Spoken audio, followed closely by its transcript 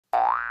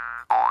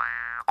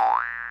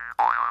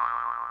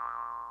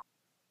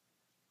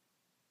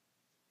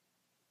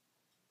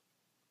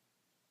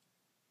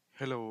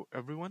Hello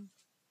everyone,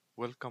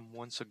 welcome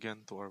once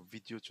again to our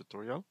video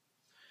tutorial.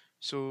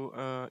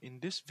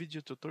 In this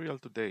video tutorial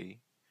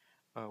today,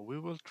 we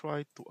will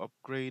try to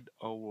upgrade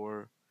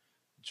our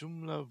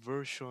Joomla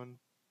version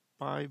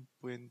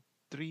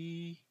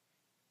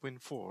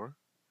 5.3.4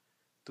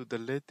 to the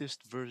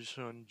latest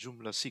version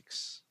Joomla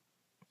 6.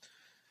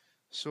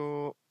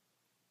 So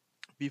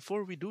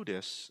before we do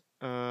this,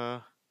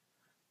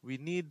 we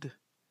need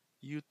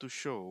you to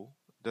show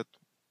that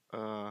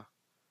uh,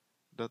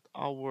 that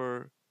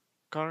our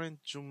current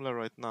Joomla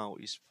right now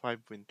is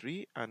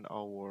 5.3 and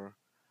our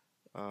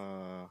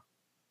uh,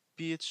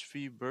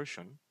 PHP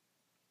version.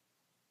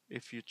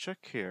 If you check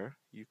here,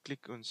 you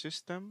click on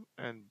System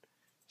and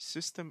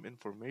System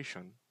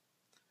Information,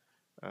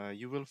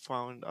 you will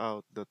find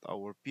out that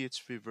our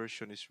PHP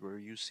version is we're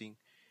using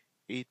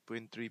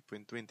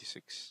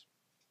 8.3.26.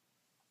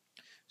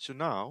 So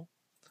now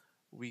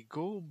we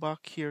go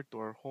back here to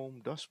our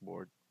home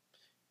dashboard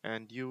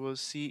and you will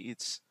see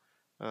it's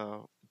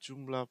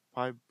Joomla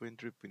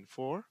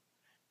 5.3.4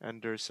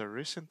 and there's a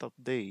recent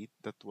update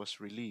that was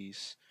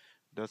released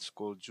that's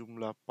called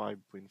Joomla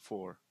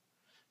 5.4.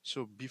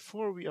 So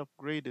before we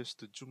upgrade this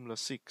to Joomla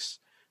 6,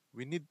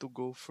 we need to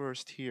go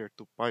first here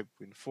to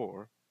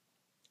 5.4.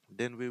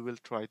 Then we will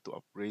try to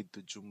upgrade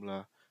to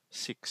Joomla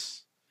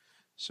 6.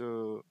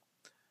 So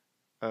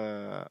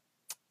uh,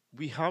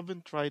 we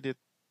haven't tried it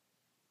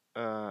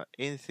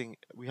anything.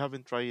 We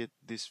haven't tried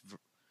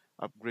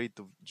upgrade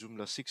to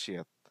Joomla 6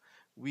 yet.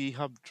 We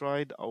have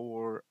tried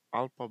our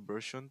alpha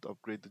version to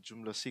upgrade to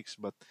Joomla 6,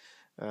 but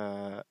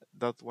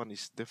that one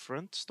is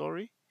different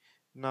story.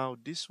 Now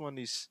this one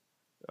is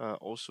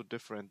also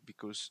different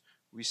because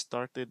we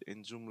started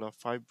in Joomla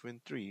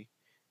 5.3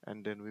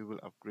 and then we will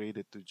upgrade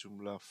it to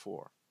Joomla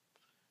 4.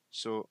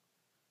 So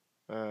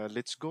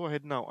let's go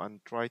ahead now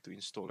and try to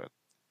install it.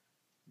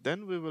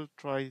 Then we will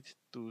try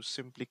to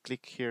simply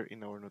click here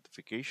in our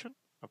notification,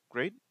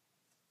 upgrade,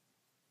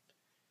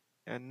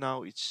 and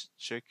now it's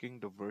checking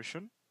the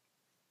version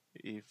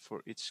if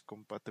for its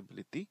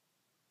compatibility.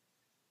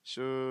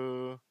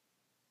 So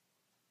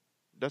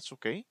that's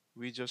okay.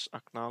 We just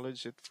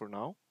acknowledge it for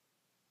now.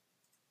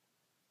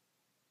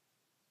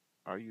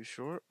 Are you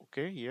sure?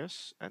 Okay,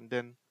 yes. And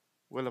then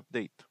we'll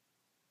update.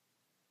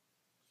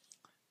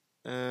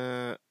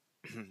 Uh,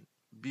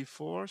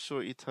 before, so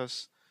it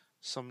has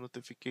some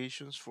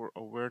notifications for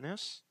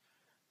awareness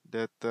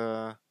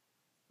that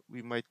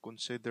we might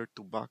consider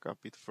to back up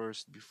it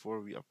first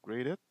before we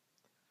upgrade it.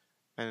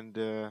 And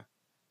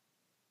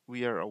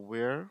we are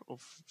aware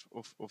of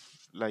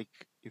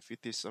like if it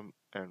is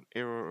an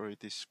error or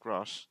it is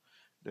crash,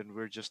 then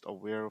we're just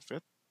aware of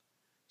it.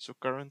 So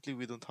currently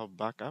we don't have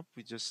backup.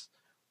 We just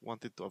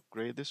wanted to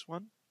upgrade this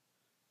one.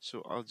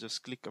 So I'll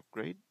just click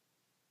upgrade.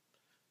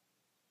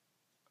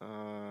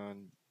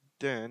 And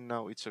then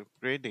now it's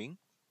upgrading.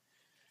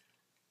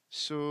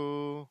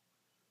 So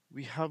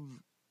we have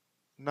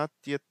not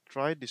yet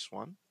tried this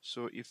one.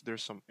 So if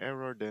there's some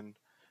error, then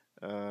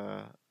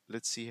uh,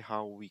 let's see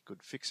how we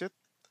could fix it.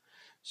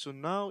 So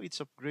now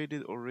it's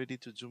upgraded already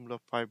to Joomla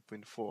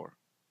 5.4.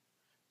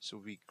 So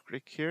we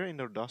click here in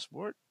our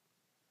dashboard.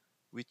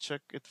 We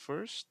check it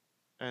first.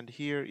 And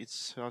here it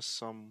has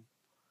some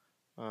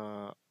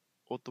uh,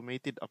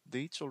 automated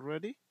updates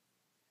already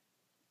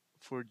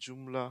for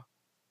Joomla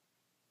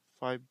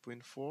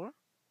 5.4.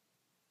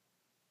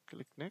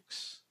 Click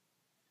next.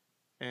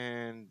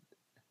 And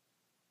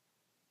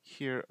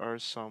here are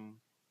some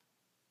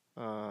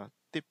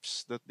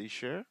tips that they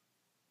share.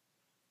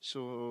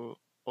 So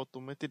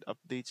automated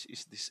updates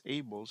is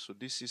disabled. So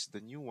this is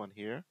the new one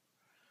here.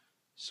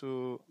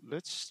 So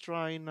let's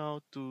try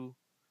now to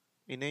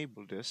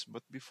enable this.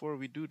 But before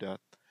we do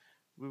that,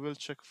 we will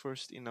check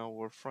first in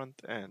our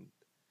front end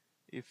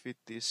if it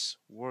is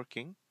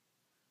working.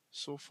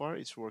 So far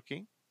it's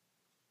working.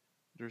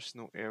 There's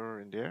no error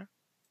in there.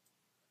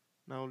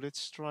 Now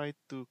let's try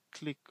to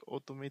click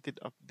automated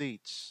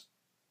updates.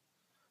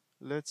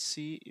 Let's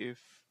see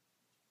if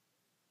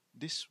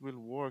this will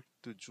work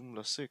to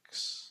Joomla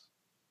 6.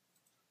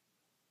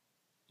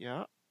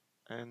 Yeah,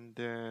 and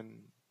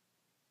then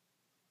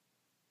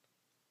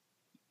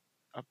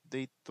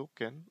update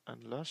token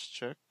and last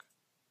check.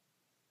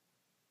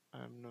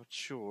 I'm not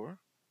sure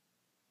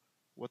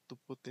what to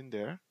put in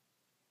there.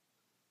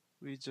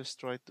 We just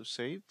try to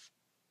save.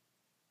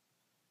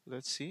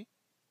 Let's see.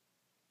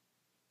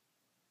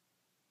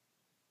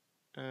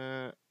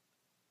 Uh,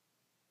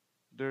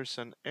 there's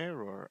an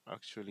error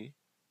actually.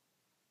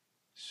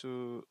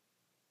 So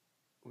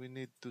we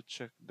need to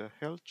check the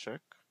health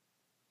check.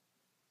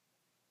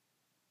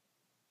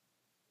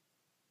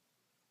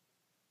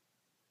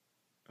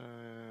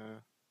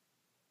 Uh,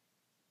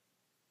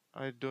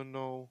 I don't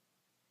know.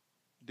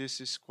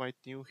 This is quite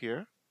new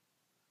here.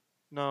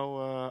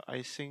 Now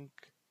I think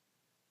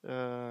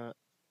uh,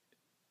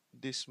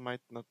 this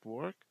might not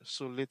work.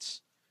 So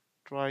let's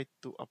try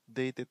to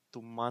update it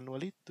to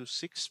manually to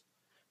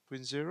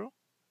 6.0.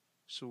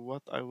 So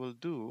what I will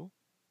do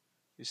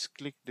is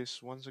click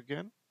this once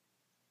again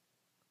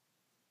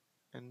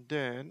and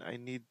then I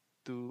need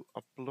to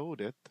upload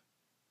it.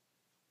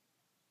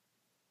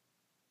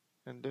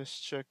 And let's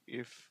check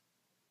if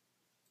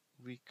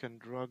we can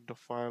drag the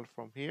file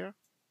from here.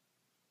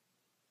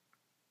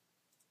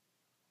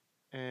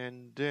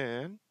 And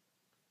then,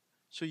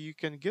 so you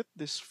can get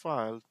this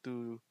file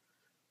to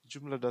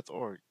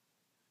joomla.org.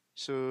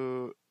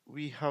 So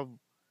we have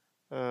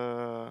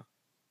uh,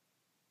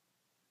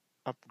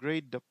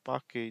 upgrade the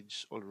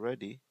package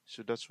already.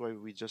 So that's why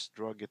we just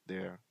drag it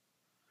there.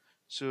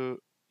 So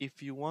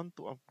if you want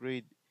to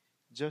upgrade,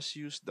 just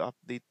use the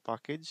update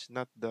package,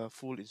 not the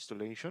full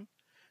installation,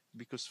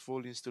 because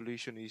full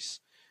installation is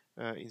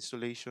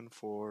installation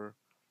for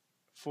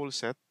full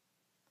set.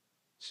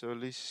 So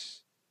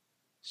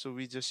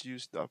we just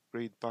use the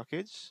upgrade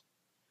package.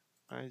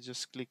 I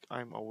just click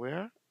I'm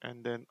aware,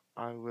 and then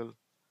I will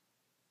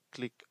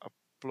click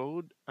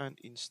upload and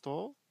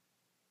install.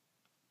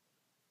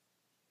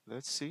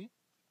 Let's see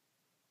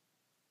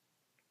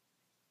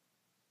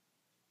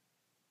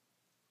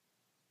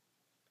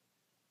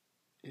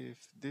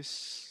if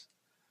this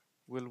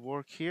will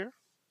work here.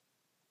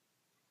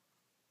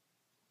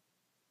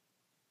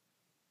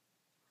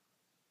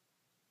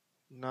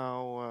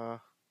 Now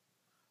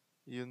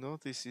you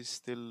notice it's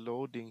still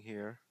loading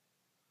here.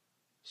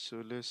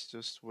 So let's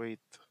just wait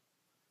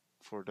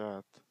for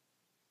that.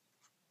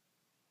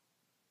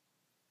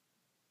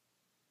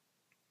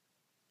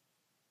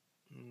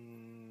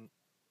 Mm,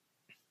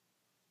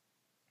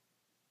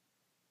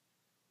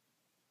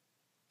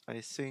 I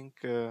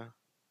think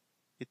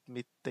it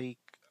may take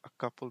a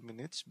couple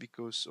minutes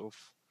because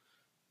of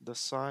the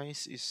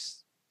size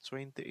is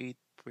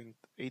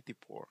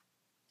 28.84.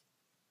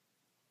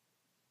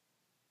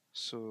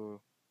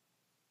 So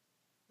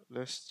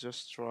let's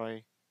just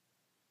try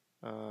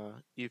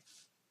if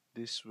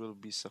this will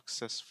be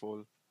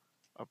successful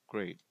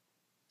upgrade.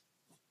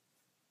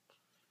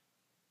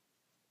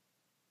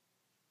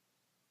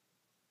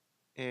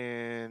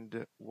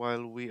 And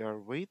while we are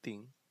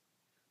waiting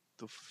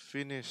to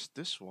finish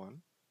this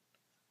one,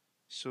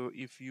 so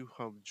if you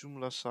have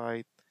Joomla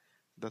site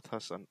that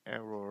has an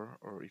error,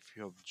 or if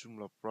you have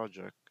Joomla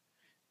project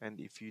and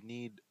if you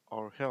need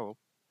our help,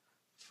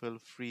 feel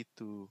free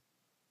to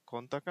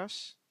contact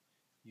us.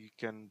 You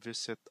can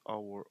visit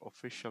our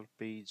official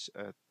page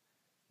at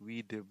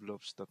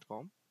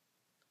wedevelops.com,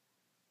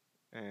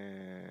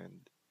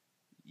 and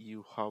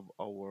you have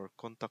our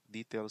contact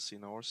details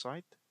in our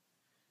site,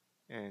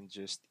 and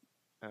just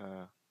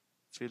uh,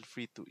 feel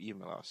free to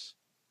email us.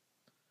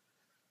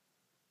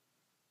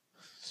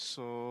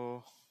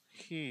 So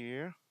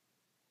here,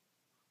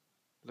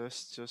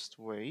 let's just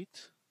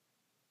wait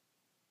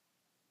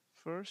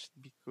first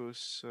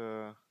because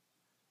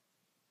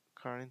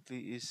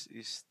currently is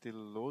still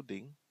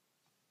loading.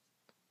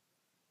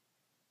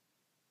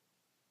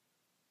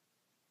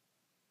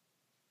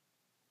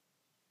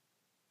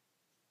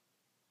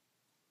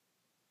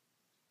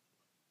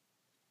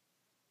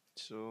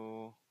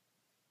 So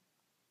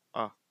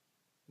ah,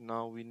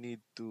 now we need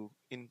to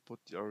input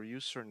our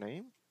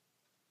username,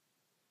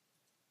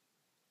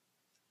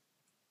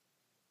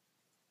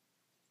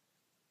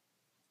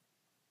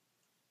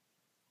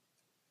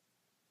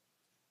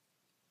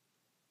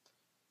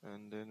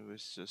 and then we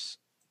just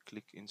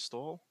click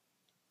install,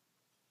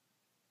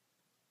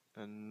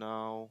 and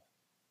now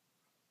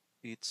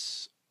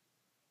it's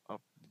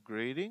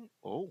upgrading.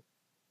 Oh,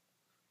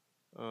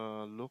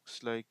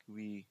 looks like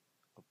we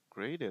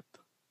upgraded,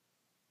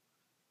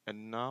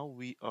 and now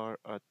we are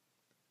at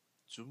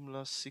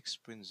Joomla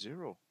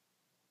 6.0.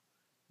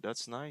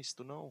 That's nice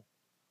to know.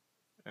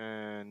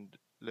 And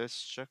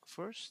let's check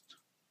first.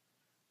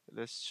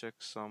 Let's check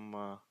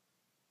some.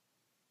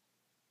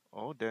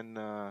 Oh, then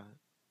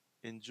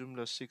in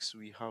Joomla 6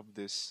 we have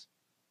this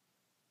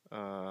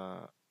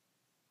uh,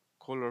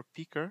 color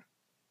picker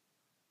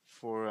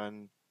for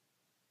an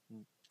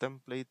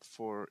template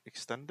for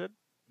extended.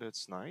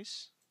 That's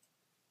nice.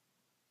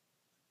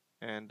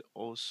 And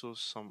also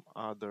some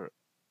other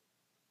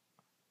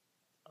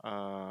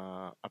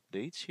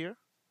updates here,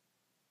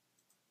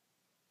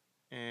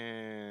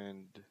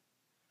 and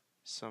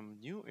some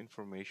new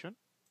information,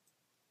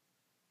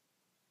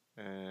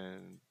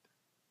 and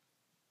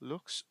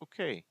looks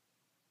okay.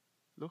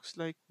 Looks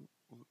like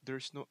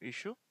there's no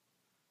issue.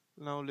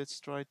 Now let's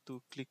try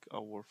to click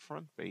our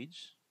front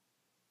page.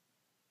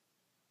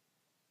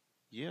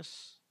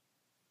 Yes,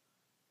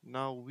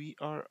 now we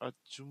are at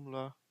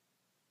Joomla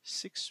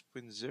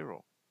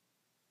 6.0,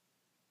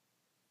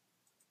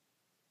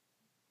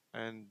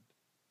 and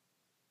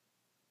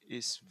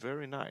is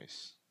very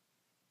nice.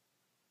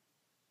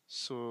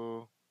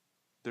 So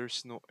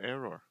there's no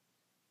error.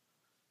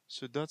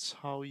 So that's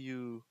how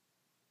you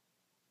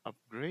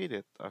upgrade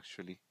it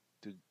actually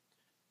to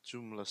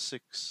Joomla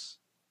 6.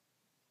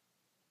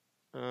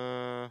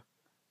 Uh,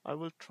 I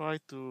will try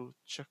to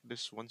check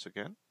this once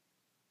again.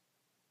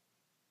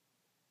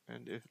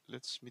 And if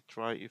let's me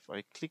try if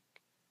I click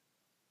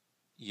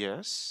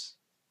yes,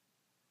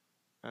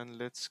 and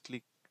let's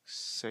click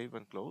save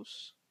and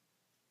close.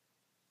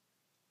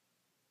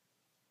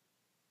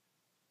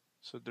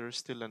 So there's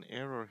still an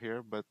error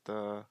here, but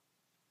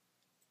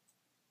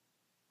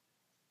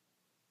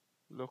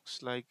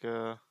looks like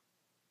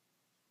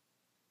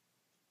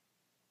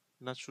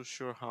Not so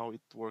sure how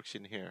it works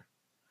in here,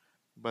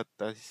 but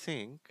I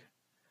think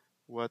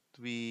what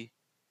we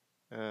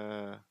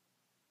uh,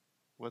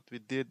 what we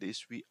did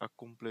is we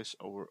accomplished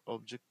our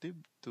objective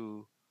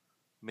to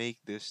make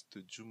this to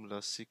Joomla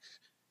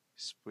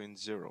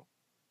 6.0.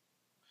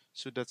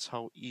 So that's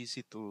how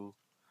easy to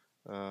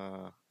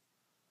uh,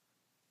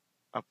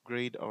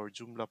 upgrade our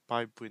Joomla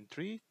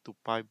 5.3 to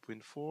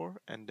 5.4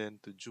 and then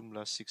to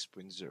Joomla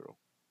 6.0.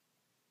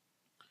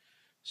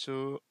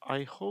 So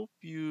I hope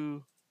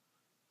you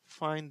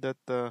find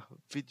that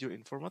video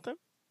informative,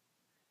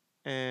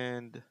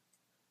 and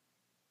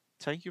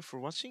thank you for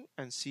watching,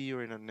 and see you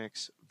in the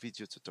next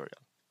video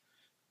tutorial.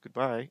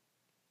 Goodbye.